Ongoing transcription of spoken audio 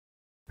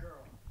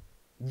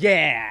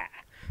Yeah!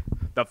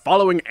 The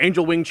following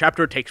AngelWing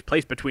chapter takes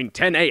place between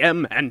 10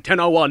 a.m. and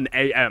 10:01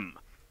 a.m.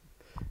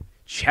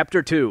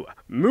 Chapter 2,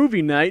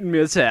 Movie Night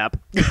Mishap.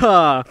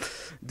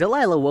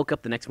 Delilah woke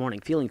up the next morning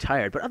feeling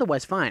tired, but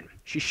otherwise fine.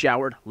 She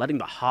showered, letting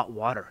the hot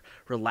water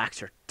relax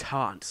her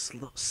taut,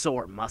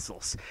 sore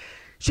muscles.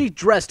 She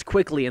dressed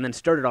quickly and then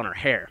started on her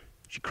hair.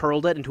 She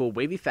curled it into a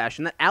wavy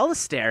fashion that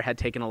Alistair had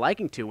taken a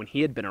liking to when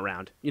he had been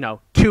around.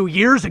 2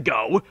 years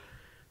ago!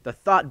 The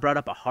thought brought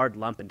up a hard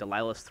lump in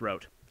Delilah's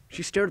throat.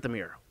 She stared at the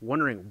mirror,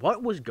 wondering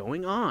what was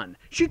going on.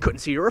 She couldn't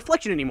see her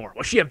reflection anymore.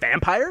 Was she a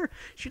vampire?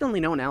 She'd only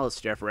known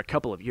Alistair for a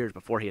couple of years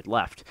before he had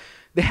left.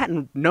 They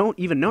hadn't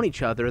even known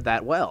each other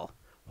that well.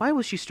 Why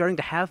was she starting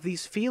to have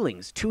these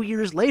feelings 2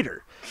 years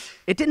later?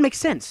 It didn't make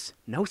sense.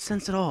 No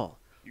sense at all.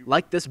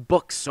 Like this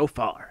book so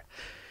far.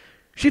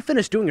 She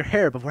finished doing her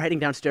hair before heading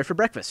downstairs for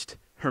breakfast.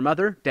 Her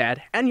mother,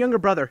 dad, and younger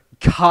brother,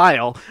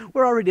 Kyle,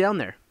 were already down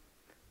there.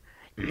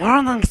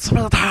 "Morning,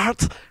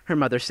 sweetheart," her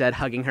mother said,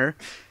 hugging her.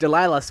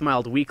 Delilah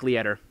smiled weakly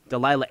at her.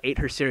 Delilah ate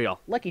her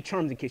cereal, Lucky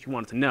Charms in case you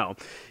wanted to know,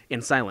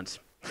 in silence.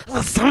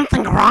 "Is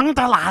something wrong,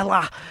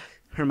 Delilah?"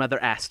 her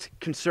mother asked,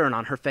 concern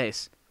on her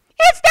face.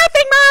 "It's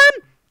nothing,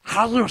 Mom!"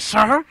 "Are you sure?"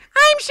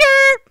 "I'm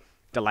sure,"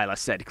 Delilah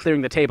said,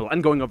 clearing the table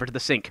and going over to the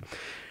sink.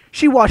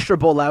 She washed her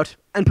bowl out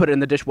and put it in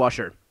the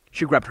dishwasher.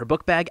 She grabbed her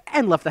book bag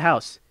and left the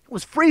house. It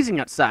was freezing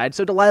outside,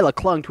 so Delilah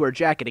clung to her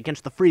jacket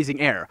against the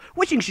freezing air,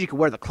 wishing she could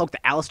wear the cloak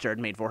that Alistair had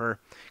made for her,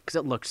 because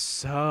it looked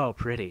so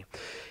pretty.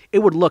 It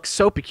would look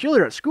so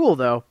peculiar at school,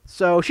 though,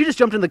 so she just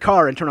jumped in the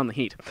car and turned on the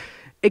heat.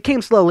 It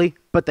came slowly,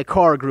 but the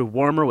car grew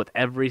warmer with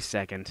every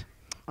second.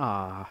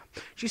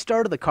 She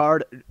started the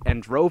car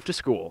and drove to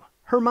school,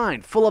 her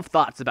mind full of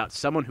thoughts about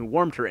someone who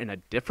warmed her in a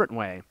different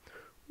way.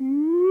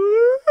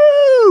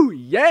 Woo!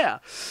 Yeah!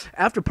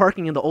 After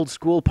parking in the old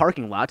school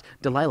parking lot,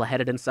 Delilah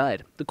headed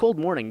inside. The cold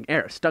morning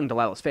air stung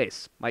Delilah's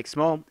face. Like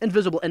small,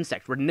 invisible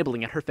insects were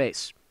nibbling at her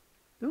face.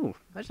 Ooh,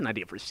 that's an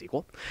idea for a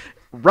sequel.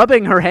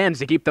 Rubbing her hands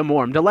to keep them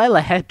warm,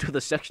 Delilah headed to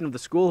the section of the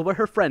school where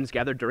her friends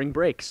gathered during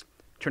breaks.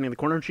 Turning the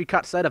corner, she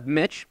caught sight of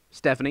Mitch,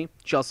 Stephanie,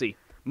 Chelsea,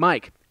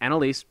 Mike,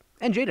 Annalise,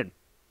 and Jaden.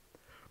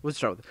 Let's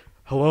start with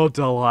 "Hello,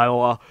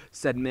 Delilah,"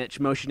 said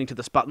Mitch, motioning to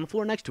the spot on the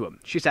floor next to him.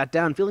 She sat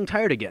down, feeling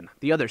tired again.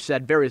 The others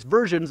said various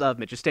versions of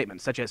Mitch's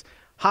statements, such as,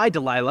 "Hi,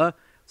 Delilah,"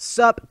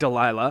 "Sup,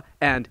 Delilah,"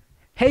 and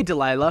 "Hey,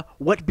 Delilah,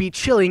 what be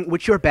chilling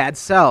with your bad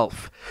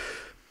self?"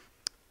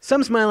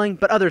 Some smiling,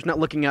 but others not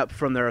looking up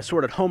from their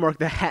assorted homework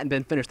that hadn't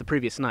been finished the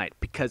previous night,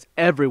 because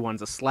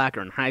everyone's a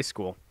slacker in high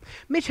school.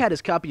 Mitch had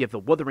his copy of The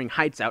Wuthering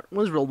Heights out and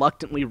was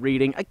reluctantly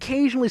reading,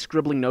 occasionally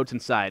scribbling notes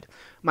inside.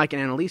 Mike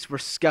and Annalise were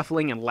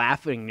scuffling and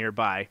laughing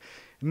nearby.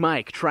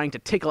 Mike trying to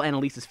tickle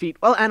Annalise's feet,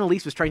 while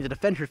Annalise was trying to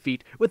defend her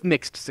feet with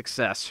mixed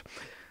success.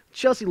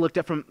 Chelsea looked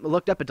up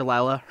at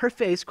Delilah, her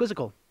face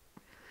quizzical.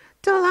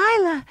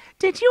 "Delilah,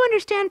 did you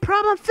understand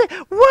problem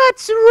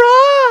What's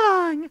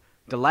wrong?"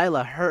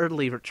 Delilah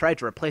hurriedly tried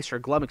to replace her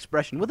glum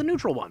expression with a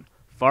neutral one.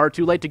 Far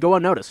too late to go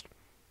unnoticed.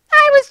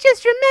 "I was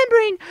just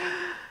remembering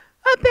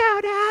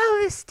about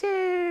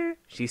Alistair,"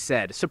 she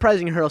said,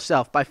 surprising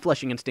herself by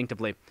flushing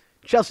instinctively.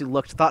 Chelsea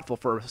looked thoughtful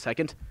for a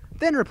second,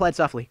 then replied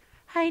softly,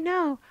 "I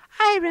know.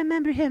 I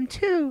remember him,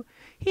 too.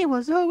 He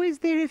was always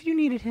there if you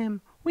needed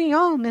him. We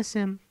all miss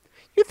him.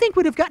 You'd think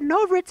we'd have gotten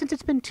over it since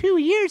it's been 2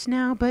 years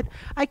now, but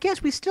I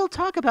guess we still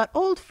talk about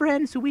old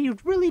friends who we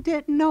really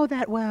didn't know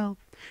that well."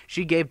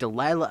 She gave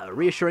Delilah a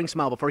reassuring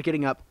smile before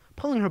getting up,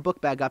 pulling her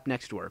book bag up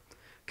next to her.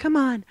 "Come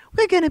on,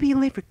 we're gonna be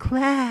late for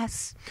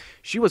class."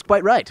 She was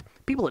quite right.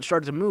 People had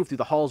started to move through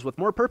the halls with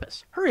more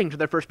purpose, hurrying to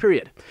their first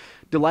period.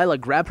 Delilah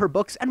grabbed her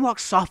books and walked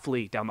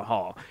softly down the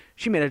hall.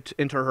 She made it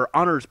into her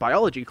honors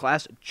biology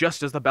class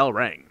just as the bell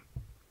rang.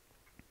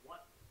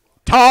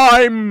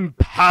 Time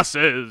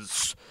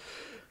passes.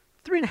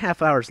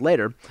 3.5 hours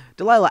later,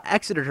 Delilah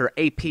exited her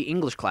AP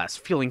English class,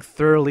 feeling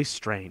thoroughly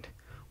strained.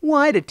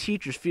 Why did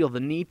teachers feel the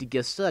need to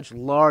give such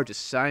large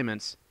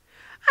assignments?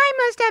 "I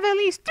must have at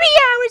least 3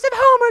 hours of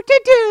homework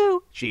to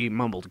do," she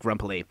mumbled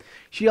grumpily.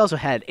 She also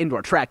had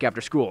indoor track after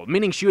school,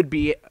 meaning she would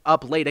be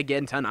up late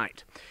again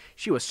tonight.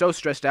 She was so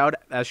stressed out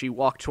as she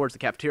walked towards the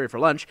cafeteria for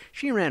lunch,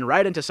 she ran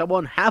right into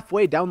someone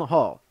halfway down the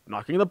hall,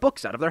 knocking the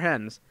books out of their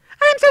hands.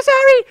 "I'm so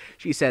sorry,"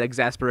 she said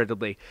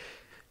exasperatedly,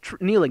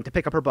 kneeling to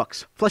pick up her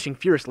books, flushing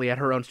furiously at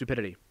her own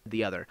stupidity.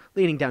 The other,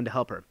 leaning down to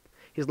help her.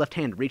 His left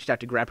hand reached out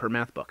to grab her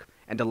math book,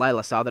 and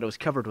Delilah saw that it was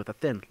covered with a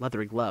thin,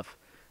 leathery glove.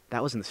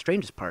 That wasn't the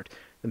strangest part.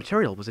 The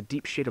material was a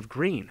deep shade of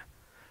green.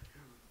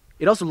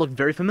 It also looked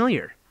very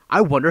familiar.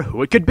 I wonder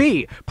who it could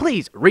be.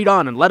 Please, read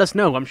on and let us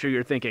know, I'm sure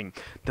you're thinking.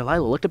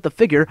 Delilah looked up the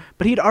figure,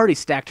 but he'd already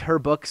stacked her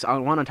books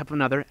on one on top of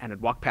another and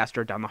had walked past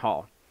her down the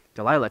hall.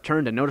 Delilah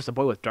turned and noticed a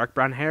boy with dark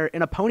brown hair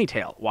in a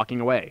ponytail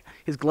walking away,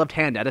 his gloved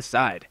hand at his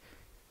side.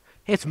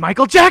 "It's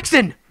Michael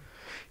Jackson!"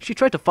 She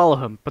tried to follow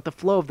him, but the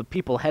flow of the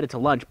people headed to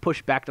lunch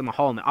pushed back down the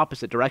hall in the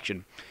opposite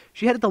direction.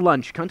 She headed to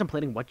lunch,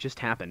 contemplating what just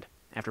happened.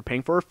 After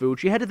paying for her food,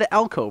 she headed to the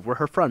alcove where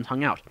her friends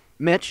hung out.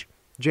 Mitch,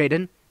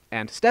 Jaden,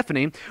 and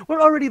Stephanie were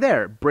already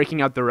there,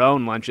 breaking out their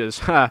own lunches.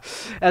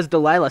 As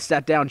Delilah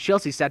sat down,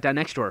 Chelsea sat down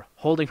next to her,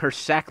 holding her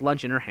sack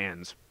lunch in her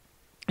hands.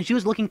 She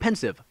was looking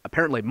pensive,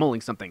 apparently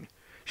mulling something.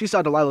 She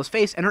saw Delilah's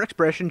face, and her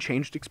expression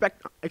changed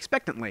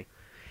expectantly.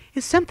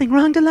 Is something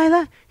wrong,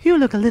 Delilah? You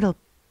look a little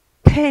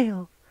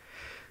pale.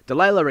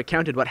 Delilah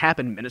recounted what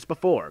happened minutes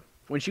before.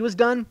 When she was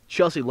done,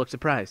 Chelsea looked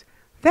surprised.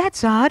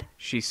 That's odd,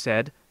 She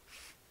said.